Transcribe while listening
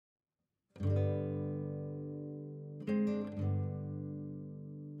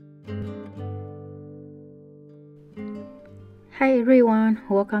Hi everyone,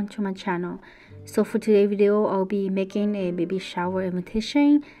 welcome to my channel. So for today's video, I'll be making a baby shower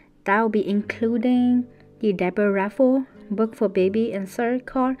invitation that will be including the diaper raffle, book for baby insert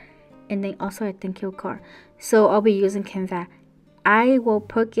card, and then also a thank you card. So I'll be using Canva. I will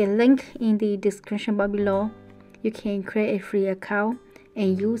put a link in the description box below. You can create a free account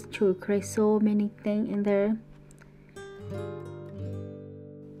and use to create so many things in there.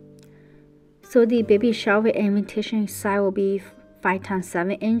 So the baby shower invitation size will be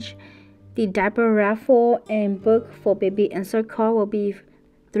 5x7 inch. The diaper raffle and book for baby insert card will be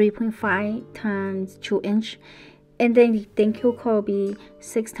 3.5x2 inch. And then the thank you card will be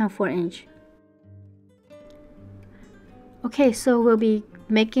 6x4 inch. Okay, so we'll be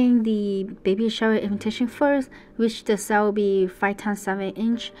making the baby shower invitation first, which the size will be 5x7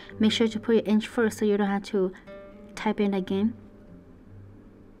 inch. Make sure to put your inch first so you don't have to type in again.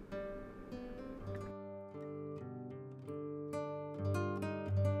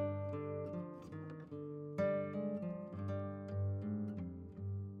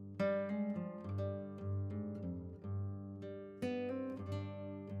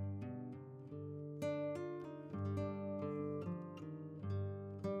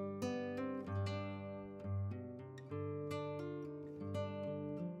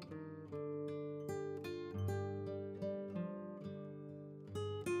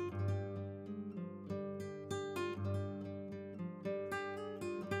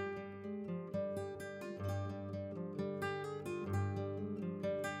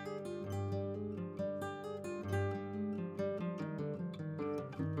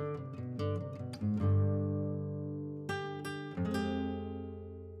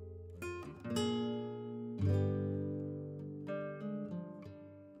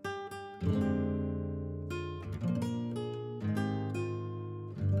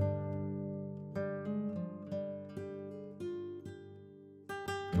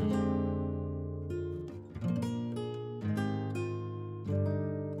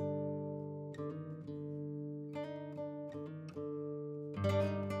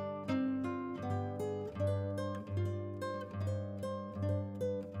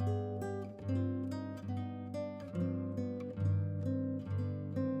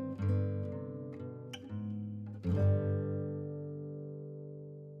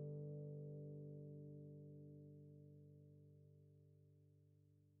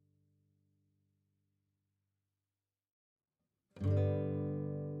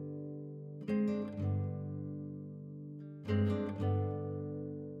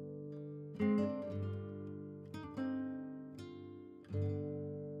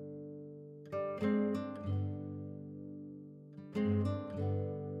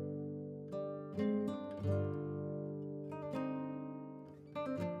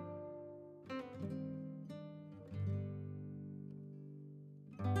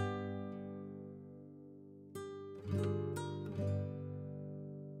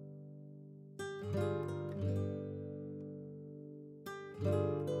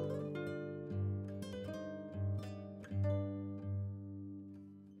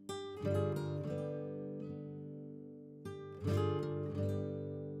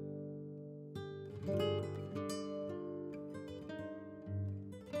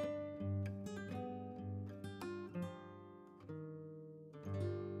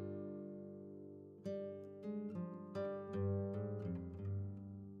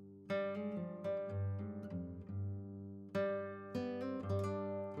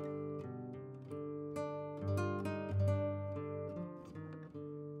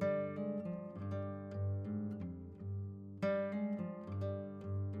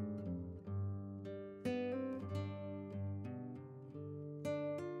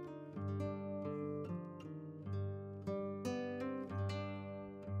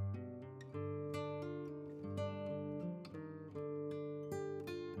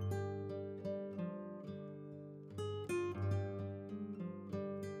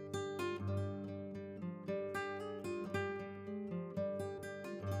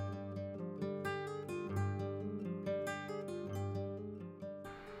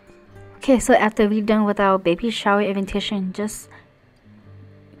 Okay, so after we're done with our baby shower invitation, just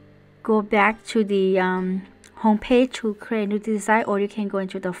go back to the home page to create a new design, or you can go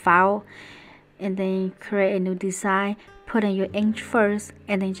into the file and then create a new design. Put in your inch first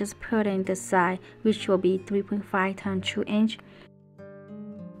and then just put in the size, which will be 3.5x2 inch.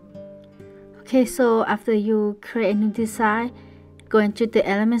 Okay, so after you create a new design, go into the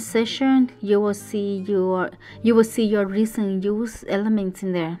element section. You will see your recent use elements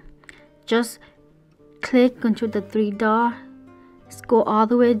in there. Just click onto the three dot, Scroll all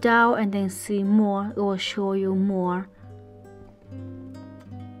the way down and then see more. It will show you more.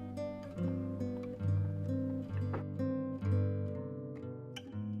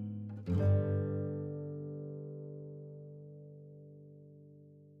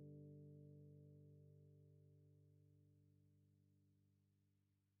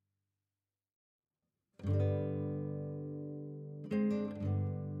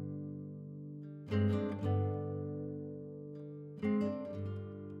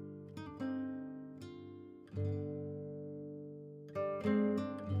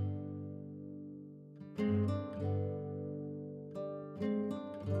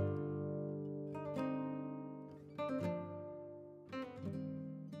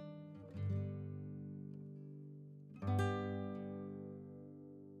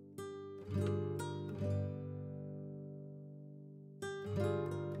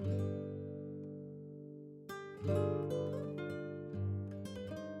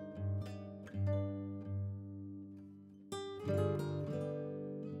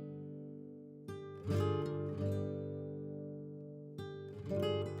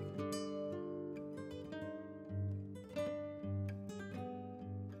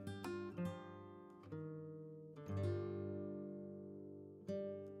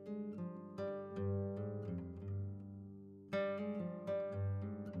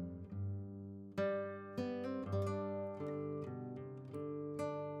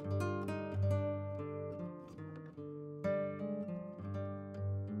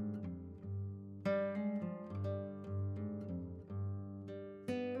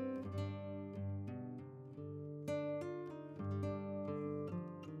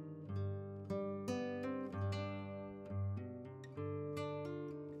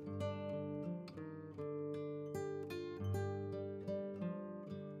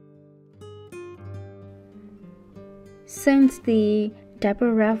 Since the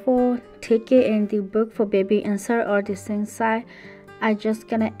diaper raffle ticket and the book for baby insert are the same side, I just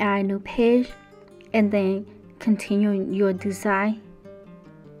gonna add a new page and then continue your design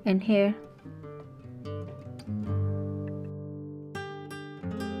in here.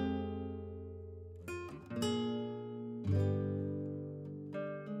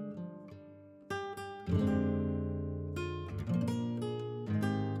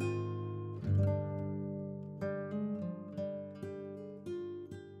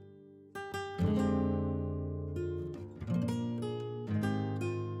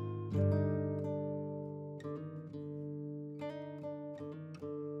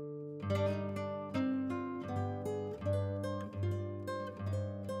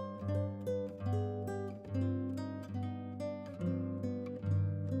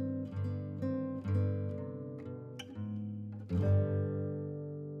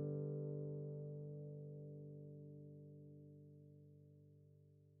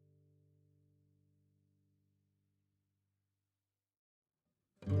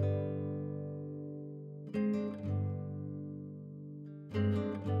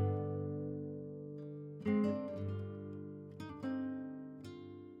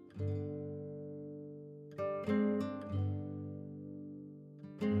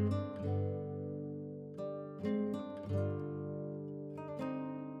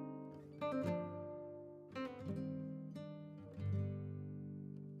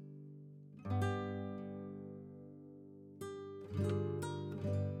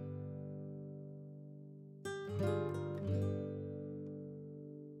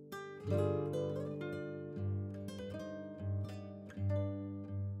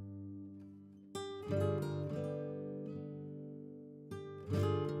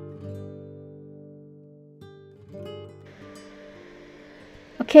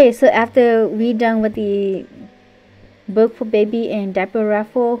 Okay, so after we done with the book for baby and diaper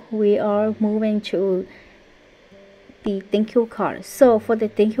raffle, we are moving to the thank you card. So for the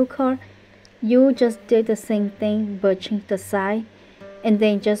thank you card, you just did the same thing but change the size and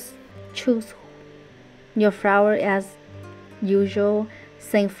then just choose your flower as usual.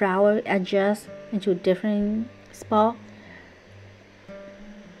 Same flower, adjust into different spot.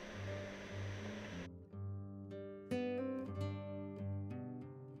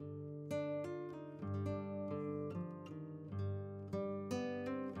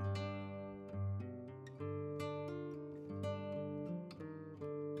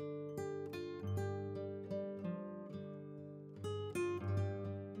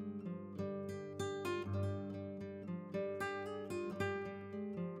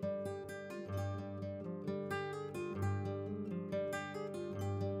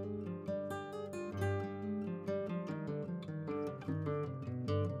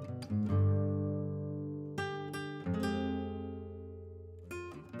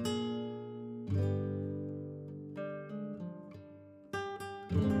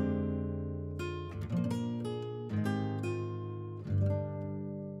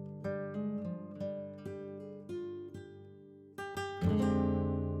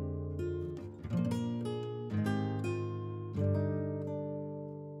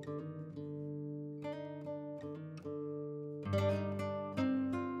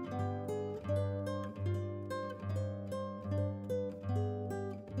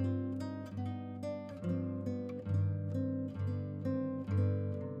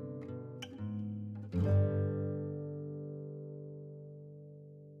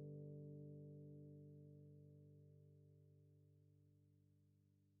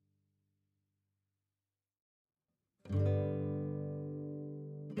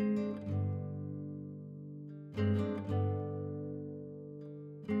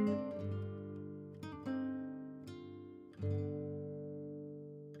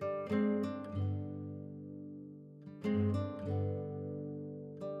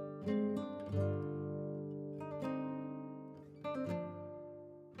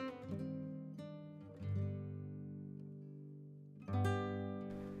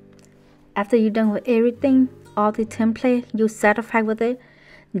 After you're done with everything, all the template, you're satisfied with it,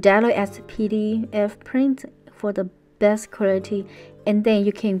 download as a PDF print for the best quality, and then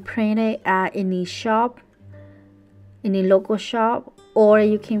you can print it at any shop, any local shop, or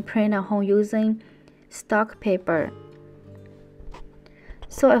you can print at home using stock paper.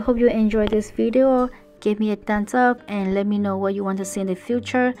 So I hope you enjoyed this video. Give me a thumbs up and let me know what you want to see in the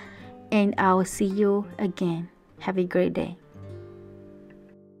future, and I'll see you again. Have a great day.